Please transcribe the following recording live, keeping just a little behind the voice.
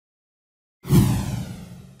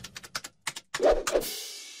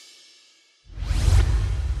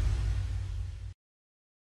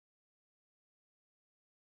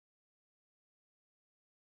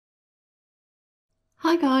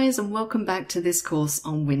Hi guys, and welcome back to this course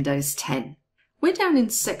on Windows 10. We're down in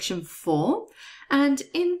section 4, and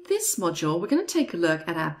in this module we're going to take a look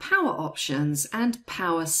at our power options and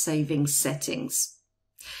power saving settings.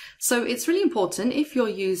 So it's really important if you're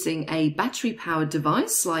using a battery powered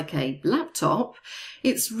device like a laptop,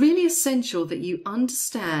 it's really essential that you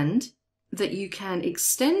understand that you can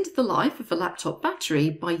extend the life of a laptop battery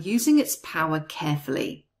by using its power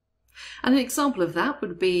carefully. And an example of that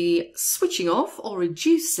would be switching off or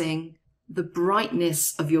reducing the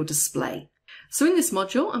brightness of your display. So in this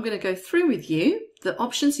module, I'm going to go through with you the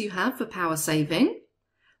options you have for power saving.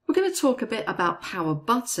 We're going to talk a bit about power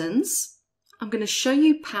buttons. I'm going to show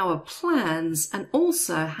you power plans and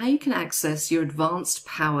also how you can access your advanced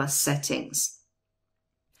power settings.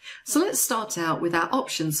 So let's start out with our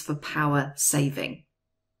options for power saving.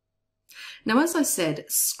 Now, as I said,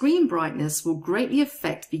 screen brightness will greatly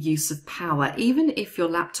affect the use of power. Even if your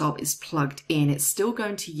laptop is plugged in, it's still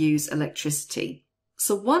going to use electricity.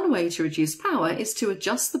 So one way to reduce power is to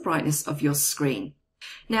adjust the brightness of your screen.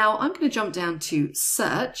 Now, I'm going to jump down to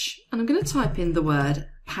search and I'm going to type in the word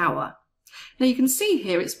power. Now you can see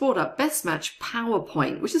here it's brought up Best Match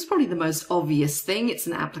PowerPoint, which is probably the most obvious thing. It's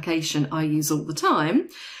an application I use all the time.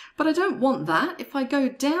 But I don't want that. If I go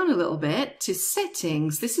down a little bit to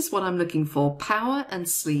settings, this is what I'm looking for, power and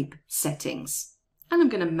sleep settings. And I'm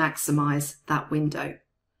going to maximize that window.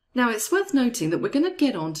 Now it's worth noting that we're going to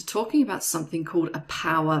get on to talking about something called a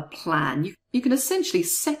power plan. You can essentially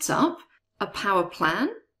set up a power plan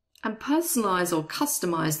and personalize or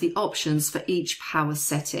customize the options for each power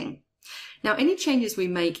setting. Now, any changes we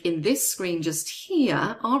make in this screen just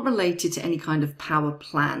here aren't related to any kind of power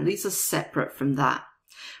plan. These are separate from that.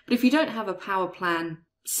 But if you don't have a power plan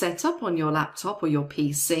set up on your laptop or your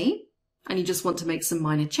PC, and you just want to make some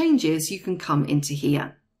minor changes, you can come into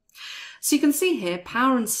here. So you can see here,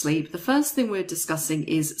 power and sleep, the first thing we're discussing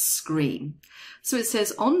is screen. So it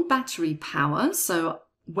says on battery power, so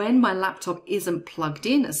when my laptop isn't plugged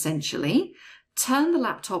in essentially, turn the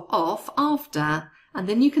laptop off after, and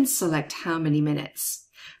then you can select how many minutes.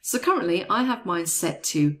 So currently I have mine set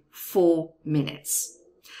to 4 minutes.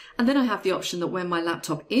 And then I have the option that when my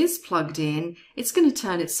laptop is plugged in, it's going to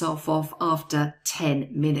turn itself off after 10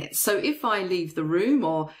 minutes. So if I leave the room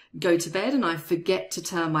or go to bed and I forget to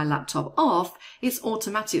turn my laptop off, it's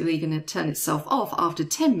automatically going to turn itself off after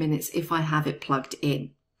 10 minutes if I have it plugged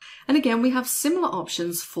in. And again, we have similar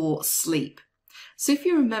options for sleep. So if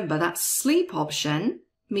you remember, that sleep option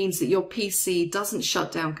means that your PC doesn't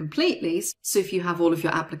shut down completely. So if you have all of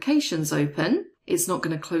your applications open, it's not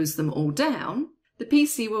going to close them all down. The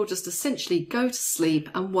PC will just essentially go to sleep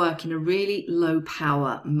and work in a really low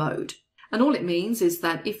power mode. And all it means is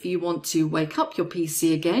that if you want to wake up your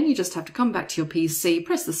PC again, you just have to come back to your PC,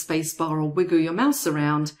 press the space bar or wiggle your mouse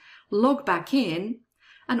around, log back in,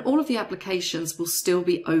 and all of the applications will still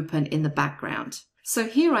be open in the background. So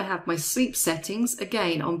here I have my sleep settings.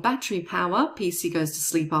 Again, on battery power, PC goes to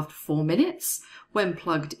sleep after 4 minutes. When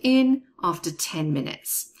plugged in, after 10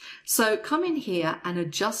 minutes. So come in here and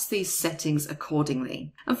adjust these settings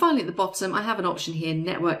accordingly. And finally at the bottom, I have an option here,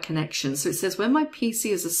 network connection. So it says when my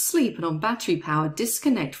PC is asleep and on battery power,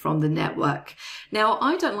 disconnect from the network. Now,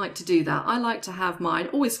 I don't like to do that. I like to have mine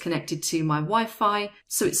always connected to my Wi-Fi,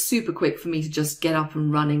 so it's super quick for me to just get up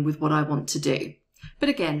and running with what I want to do. But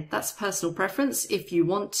again, that's personal preference. If you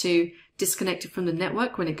want to disconnect it from the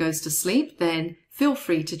network when it goes to sleep, then feel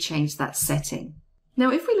free to change that setting. Now,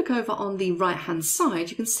 if we look over on the right-hand side,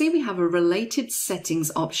 you can see we have a related settings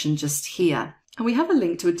option just here, and we have a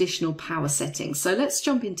link to additional power settings. So let's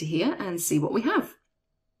jump into here and see what we have.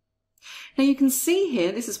 Now you can see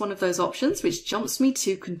here, this is one of those options which jumps me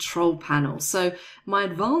to control panel. So my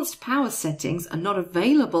advanced power settings are not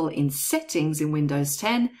available in settings in Windows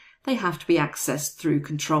 10. They have to be accessed through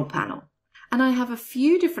control panel. And I have a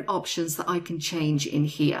few different options that I can change in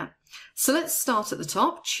here. So let's start at the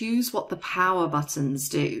top, choose what the power buttons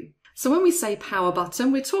do. So when we say power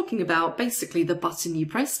button, we're talking about basically the button you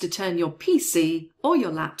press to turn your PC or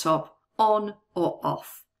your laptop on or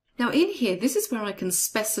off. Now in here, this is where I can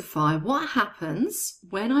specify what happens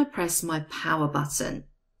when I press my power button.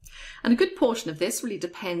 And a good portion of this really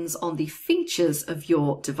depends on the features of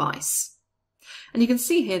your device. And you can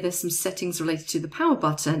see here there's some settings related to the power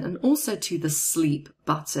button and also to the sleep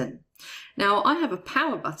button. Now I have a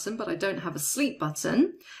power button, but I don't have a sleep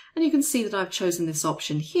button. And you can see that I've chosen this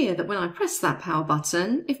option here that when I press that power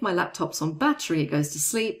button, if my laptop's on battery, it goes to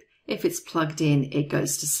sleep. If it's plugged in, it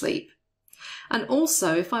goes to sleep. And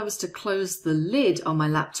also if I was to close the lid on my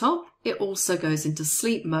laptop, it also goes into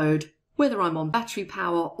sleep mode, whether I'm on battery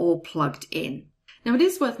power or plugged in. Now it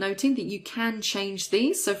is worth noting that you can change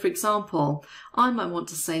these. So for example, I might want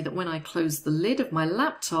to say that when I close the lid of my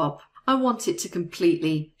laptop, I want it to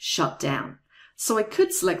completely shut down. So I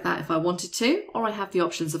could select that if I wanted to, or I have the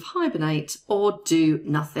options of hibernate or do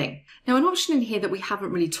nothing. Now an option in here that we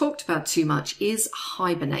haven't really talked about too much is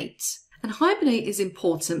hibernate. And hibernate is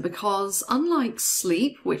important because unlike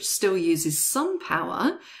sleep, which still uses some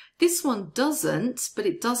power, this one doesn't, but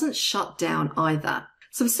it doesn't shut down either.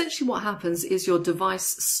 So essentially what happens is your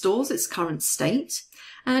device stores its current state,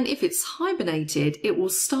 and if it's hibernated, it will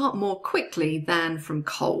start more quickly than from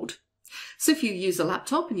cold. So if you use a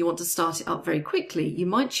laptop and you want to start it up very quickly, you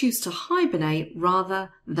might choose to hibernate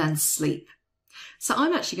rather than sleep. So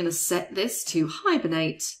I'm actually going to set this to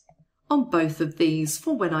hibernate on both of these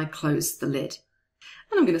for when I close the lid.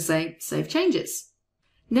 And I'm going to say Save Changes.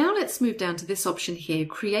 Now let's move down to this option here,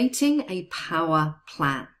 creating a power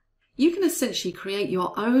plan. You can essentially create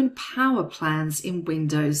your own power plans in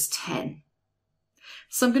Windows 10.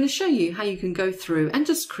 So I'm going to show you how you can go through and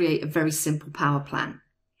just create a very simple power plan.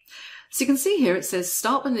 So you can see here it says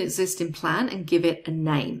start with an existing plan and give it a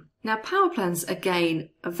name. Now power plans again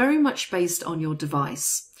are very much based on your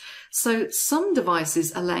device. So some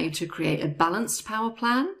devices allow you to create a balanced power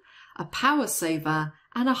plan, a power saver,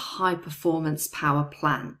 and a high performance power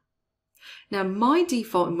plan. Now my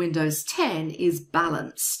default in Windows 10 is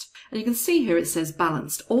balanced. And you can see here it says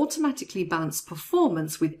balanced, automatically balanced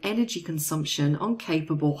performance with energy consumption on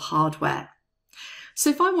capable hardware. So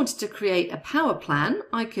if I wanted to create a power plan,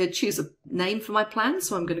 I could choose a name for my plan.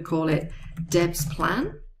 So I'm going to call it Deb's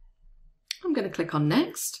Plan. I'm going to click on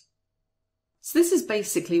Next. So this is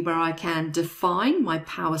basically where I can define my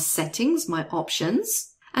power settings, my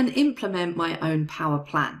options, and implement my own power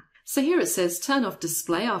plan. So here it says turn off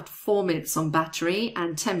display after 4 minutes on battery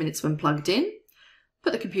and 10 minutes when plugged in.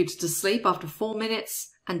 Put the computer to sleep after 4 minutes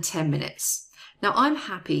and 10 minutes. Now I'm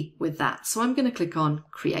happy with that, so I'm going to click on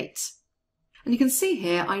Create. And you can see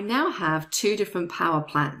here I now have two different power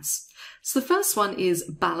plans. So the first one is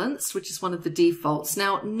balanced, which is one of the defaults.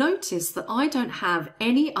 Now notice that I don't have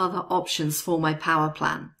any other options for my power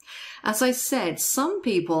plan. As I said, some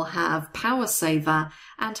people have power saver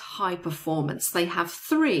and high performance. They have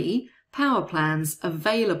 3 power plans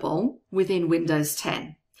available within Windows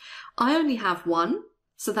 10. I only have one,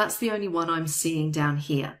 so that's the only one I'm seeing down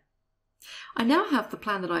here. I now have the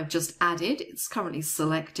plan that I've just added. It's currently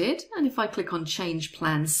selected, and if I click on Change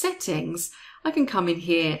Plan Settings, I can come in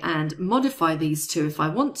here and modify these two if I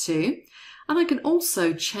want to, and I can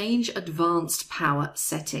also change Advanced Power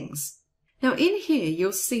Settings. Now in here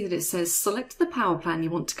you'll see that it says select the power plan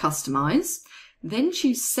you want to customize, then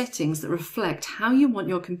choose settings that reflect how you want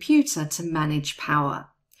your computer to manage power.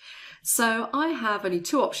 So I have only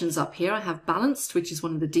 2 options up here. I have balanced, which is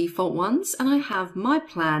one of the default ones, and I have my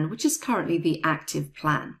plan, which is currently the active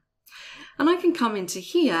plan. And I can come into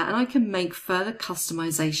here and I can make further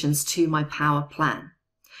customizations to my power plan.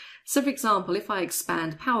 So for example, if I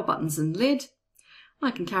expand power buttons and lid, I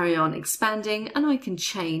can carry on expanding and I can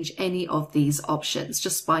change any of these options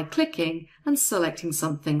just by clicking and selecting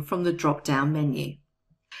something from the drop-down menu.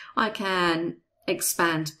 I can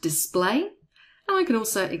expand display, and I can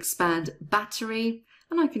also expand battery,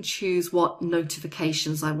 and I can choose what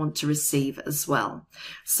notifications I want to receive as well.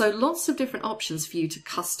 So lots of different options for you to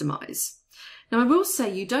customize. Now I will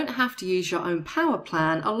say you don't have to use your own power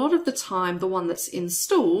plan. A lot of the time the one that's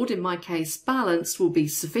installed, in my case balanced, will be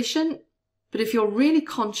sufficient. But if you're really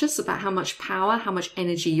conscious about how much power, how much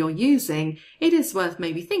energy you're using, it is worth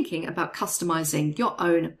maybe thinking about customizing your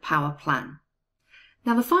own power plan.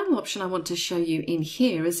 Now the final option I want to show you in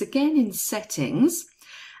here is again in settings,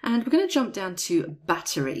 and we're going to jump down to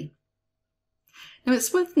battery. Now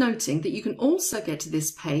it's worth noting that you can also get to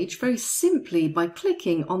this page very simply by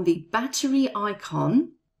clicking on the battery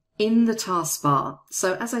icon in the taskbar.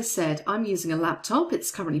 So as I said, I'm using a laptop,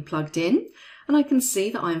 it's currently plugged in, and I can see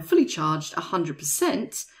that I am fully charged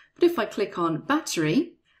 100%, but if I click on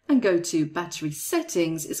battery and go to battery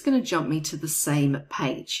settings, it's going to jump me to the same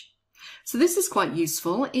page. So this is quite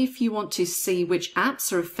useful if you want to see which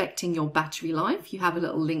apps are affecting your battery life. You have a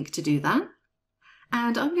little link to do that.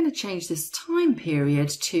 And I'm going to change this time period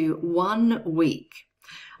to 1 week.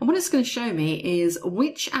 And what it's going to show me is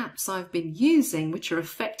which apps I've been using which are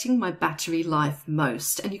affecting my battery life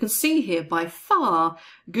most. And you can see here by far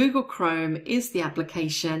Google Chrome is the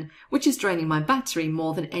application which is draining my battery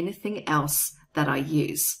more than anything else that I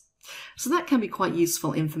use. So that can be quite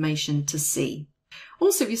useful information to see.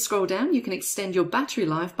 Also, if you scroll down, you can extend your battery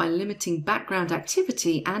life by limiting background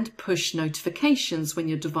activity and push notifications when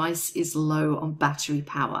your device is low on battery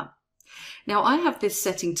power. Now I have this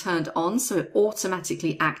setting turned on so it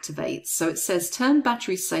automatically activates. So it says turn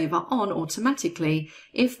battery saver on automatically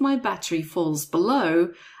if my battery falls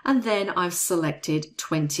below, and then I've selected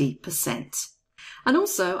 20%. And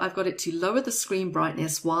also I've got it to lower the screen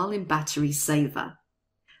brightness while in battery saver.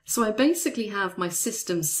 So I basically have my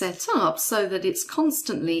system set up so that it's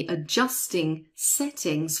constantly adjusting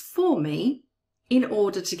settings for me in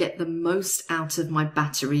order to get the most out of my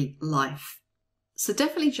battery life. So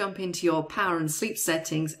definitely jump into your power and sleep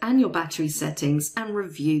settings and your battery settings and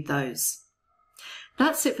review those.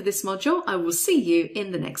 That's it for this module. I will see you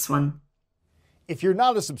in the next one. If you're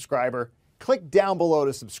not a subscriber, click down below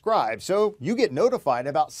to subscribe so you get notified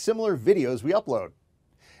about similar videos we upload.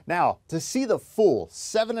 Now, to see the full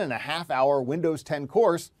 7.5-hour Windows 10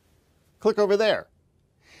 course, click over there.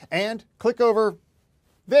 And click over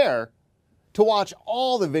there to watch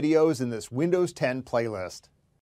all the videos in this Windows 10 playlist.